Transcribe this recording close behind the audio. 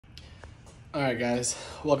All right, guys,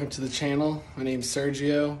 welcome to the channel. My name's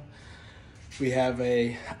Sergio. We have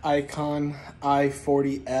a Icon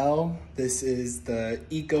I40L. This is the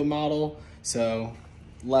Eco model, so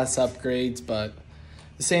less upgrades, but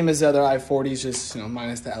the same as the other I40s, just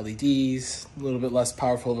minus the LEDs, a little bit less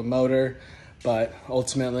powerful of a motor, but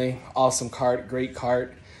ultimately awesome cart, great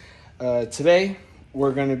cart. Today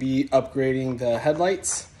we're going to be upgrading the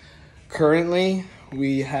headlights. Currently,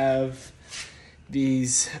 we have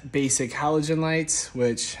these basic halogen lights,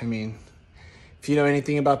 which, if you know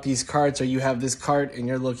anything about these carts or you have this cart and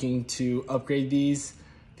you're looking to upgrade these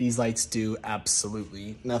lights do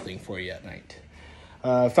absolutely nothing for you at night.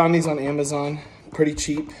 Found these on Amazon, pretty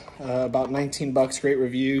cheap, about 19 bucks, great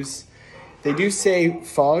reviews. They do say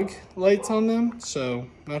fog lights on them, so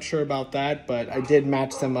not sure about that, but I did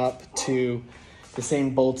match them up to the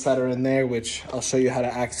same bolts that are in there, which I'll show you how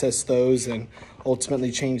to access those and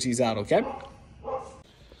ultimately change these out, okay?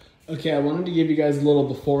 Okay, I wanted to give you guys a little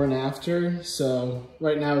before and after. So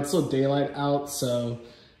right now it's still daylight out, so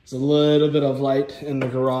there's a little bit of light in the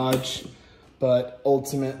garage, but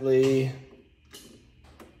ultimately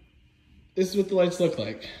this is what the lights look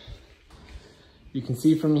like. You can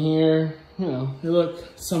see from here, they look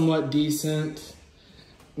somewhat decent,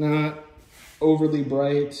 not overly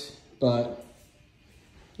bright, but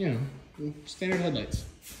standard headlights,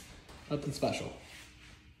 nothing special.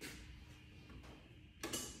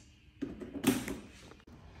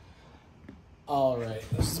 All right,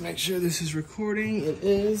 let's just make sure this is recording. It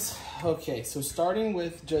is. Okay, so starting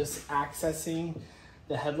with just accessing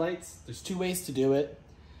the headlights, there's two ways to do it.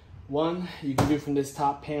 One, you can do from this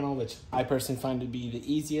top panel, which I personally find to be the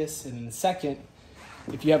easiest. And then the second,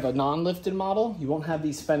 if you have a non-lifted model, you won't have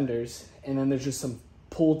these fenders. And then there's just some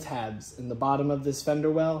pull tabs in the bottom of this fender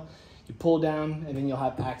well. You pull down and then you'll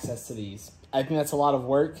have access to these. I think that's a lot of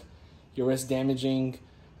work. You risk damaging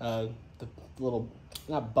the little,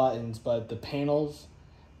 not buttons, but the panels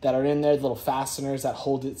that are in there, the little fasteners that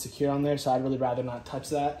hold it secure on there. So I'd really rather not touch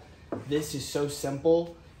that. This is so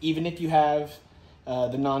simple. Even if you have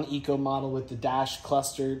the non-eco model with the dash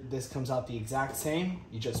cluster, this comes out the exact same.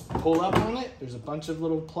 You just pull up on it. There's a bunch of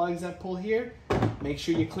little plugs that pull here. Make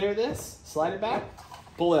sure you clear this, slide it back,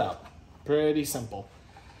 pull it out. Pretty simple.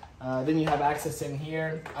 Then you have access in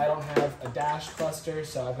here. I don't have a dash cluster,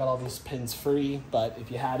 so I've got all these pins free, but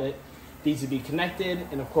if you had it, these would be connected,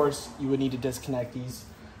 and of course you would need to disconnect these.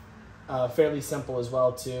 Fairly simple as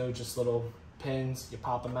well too, just little pins. You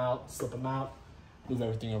pop them out, slip them out, move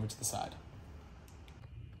everything over to the side.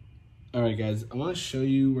 All right, guys, I want to show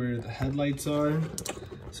you where the headlights are.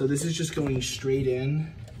 So this is just going straight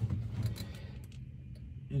in.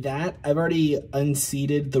 That, I've already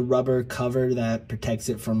unseated the rubber cover that protects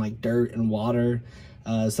it from like dirt and water.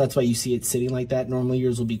 So that's why you see it sitting like that. Normally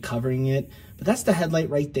yours will be covering it, but that's the headlight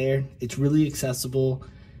right there. It's really accessible.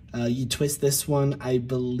 You twist this one, I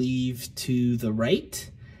believe, to the right,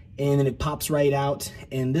 and then it pops right out.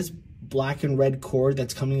 And this black and red cord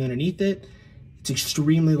that's coming underneath it, it's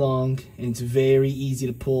extremely long and it's very easy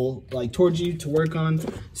to pull like towards you to work on.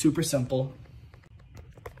 Super simple.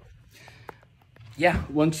 Yeah,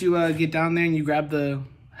 once you get down there and you grab the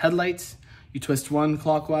headlights, you twist one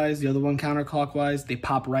clockwise, the other one counterclockwise, they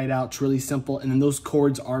pop right out. It's really simple. And then those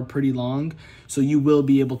cords are pretty long, so you will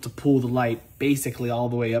be able to pull the light basically all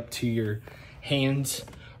the way up to your hands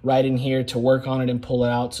right in here to work on it and pull it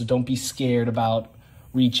out. So don't be scared about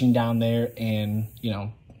reaching down there and,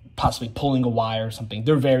 possibly pulling a wire or something.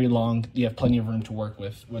 They're very long. You have plenty of room to work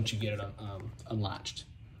with once you get it unlatched.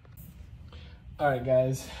 All right,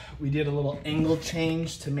 guys, we did a little angle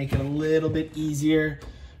change to make it a little bit easier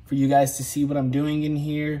for you guys to see what I'm doing in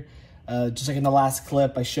here. Just like in the last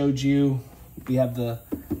clip I showed you, we have the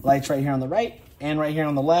lights right here on the right and right here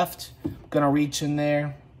on the left. I'm gonna reach in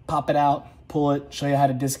there, pop it out, pull it, show you how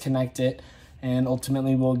to disconnect it, and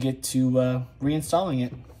ultimately we'll get to reinstalling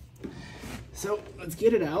it. So let's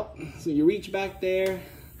get it out. So you reach back there.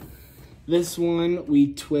 This one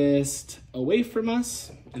we twist away from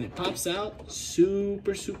us and it pops out.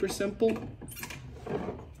 Super, super simple.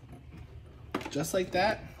 Just like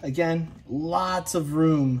that. Again, lots of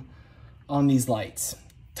room on these lights.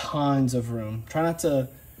 Tons of room. Try not to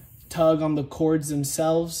tug on the cords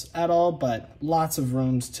themselves at all, but lots of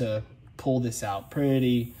rooms to pull this out.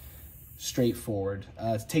 Pretty straightforward.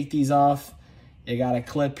 To take these off, you got a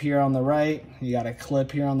clip here on the right, you got a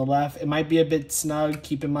clip here on the left. It might be a bit snug.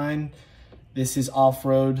 Keep in mind, this is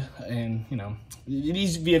off-road, and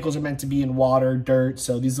these vehicles are meant to be in water, dirt,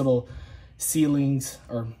 so these little ceilings,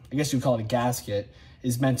 or I guess you would call it a gasket,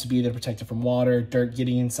 is meant to be there to protect it from water, dirt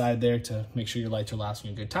getting inside there to make sure your lights are lasting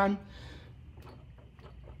a good time.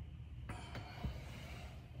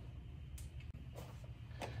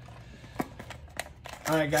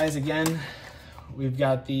 All right, guys, again, we've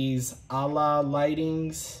got these a-la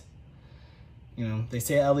lightings. You know, they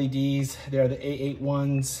say LEDs. They're the A8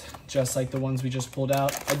 ones, just like the ones we just pulled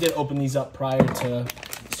out. I did open these up prior to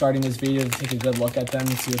starting this video to take a good look at them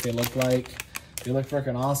and see what they look like. They look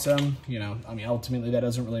freaking awesome. You know, I mean, ultimately that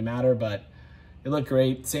doesn't really matter, but they look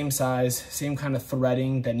great. Same size, same kind of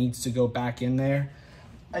threading that needs to go back in there.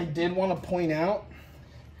 I did want to point out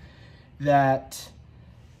that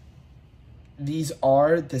these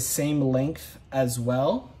are the same length as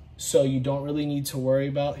well. So you don't really need to worry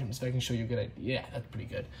about, so I can show you a good idea. Yeah, that's pretty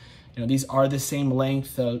good. You know, these are the same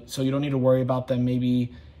length, so you don't need to worry about them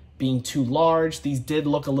maybe being too large. These did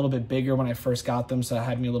look a little bit bigger when I first got them, so that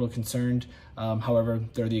had me a little concerned. However,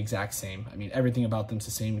 they're the exact same. I mean, everything about them's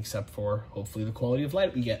the same except for hopefully the quality of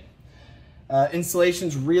light we get.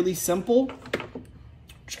 Installation's really simple.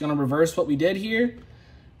 Just gonna reverse what we did here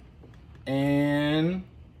and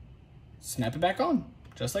snap it back on,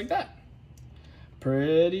 just like that.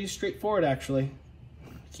 Pretty straightforward, actually.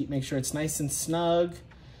 Make sure it's nice and snug.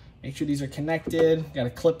 Make sure these are connected. Got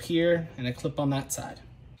a clip here and a clip on that side.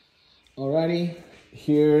 Alrighty,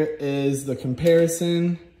 here is the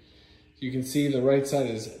comparison. You can see the right side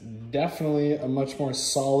is definitely a much more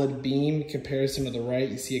solid beam in comparison to the right.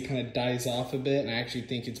 You see it kind of dies off a bit, and I actually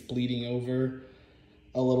think it's bleeding over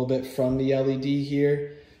a little bit from the LED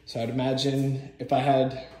here. So I'd imagine if I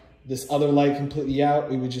had this other light completely out,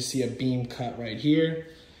 we would just see a beam cut right here.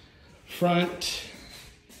 Front,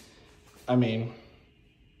 I mean,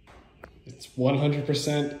 it's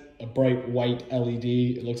 100% a bright white LED.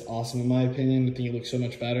 It looks awesome in my opinion. I think it looks so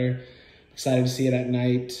much better. Excited to see it at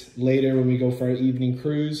night later when we go for our evening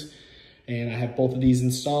cruise. And I have both of these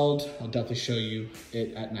installed. I'll definitely show you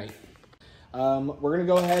it at night. We're gonna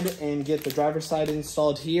go ahead and get the driver's side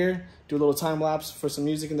installed here. Do a little time lapse for some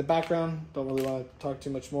music in the background. Don't really want to talk too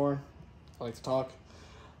much more. I like to talk.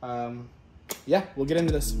 Yeah, we'll get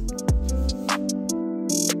into this.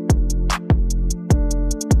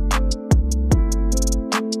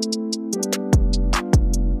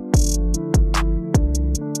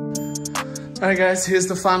 All right, guys, here's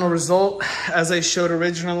the final result. As I showed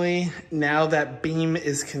originally, now that beam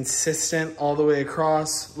is consistent all the way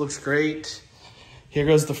across. Looks great. Here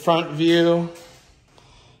goes the front view.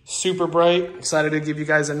 Super bright. Excited to give you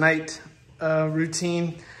guys a night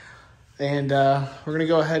routine. And we're gonna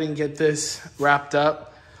go ahead and get this wrapped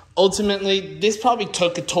up. Ultimately, this probably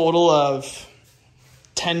took a total of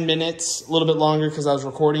 10 minutes, a little bit longer because I was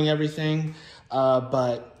recording everything,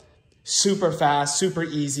 but super fast, super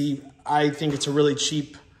easy. I think it's a really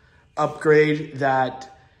cheap upgrade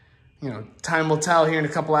that, you know, time will tell here in a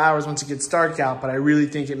couple hours once it gets dark out, but I really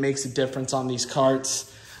think it makes a difference on these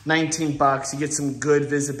carts. 19 bucks, you get some good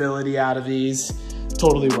visibility out of these.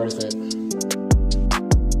 Totally worth it.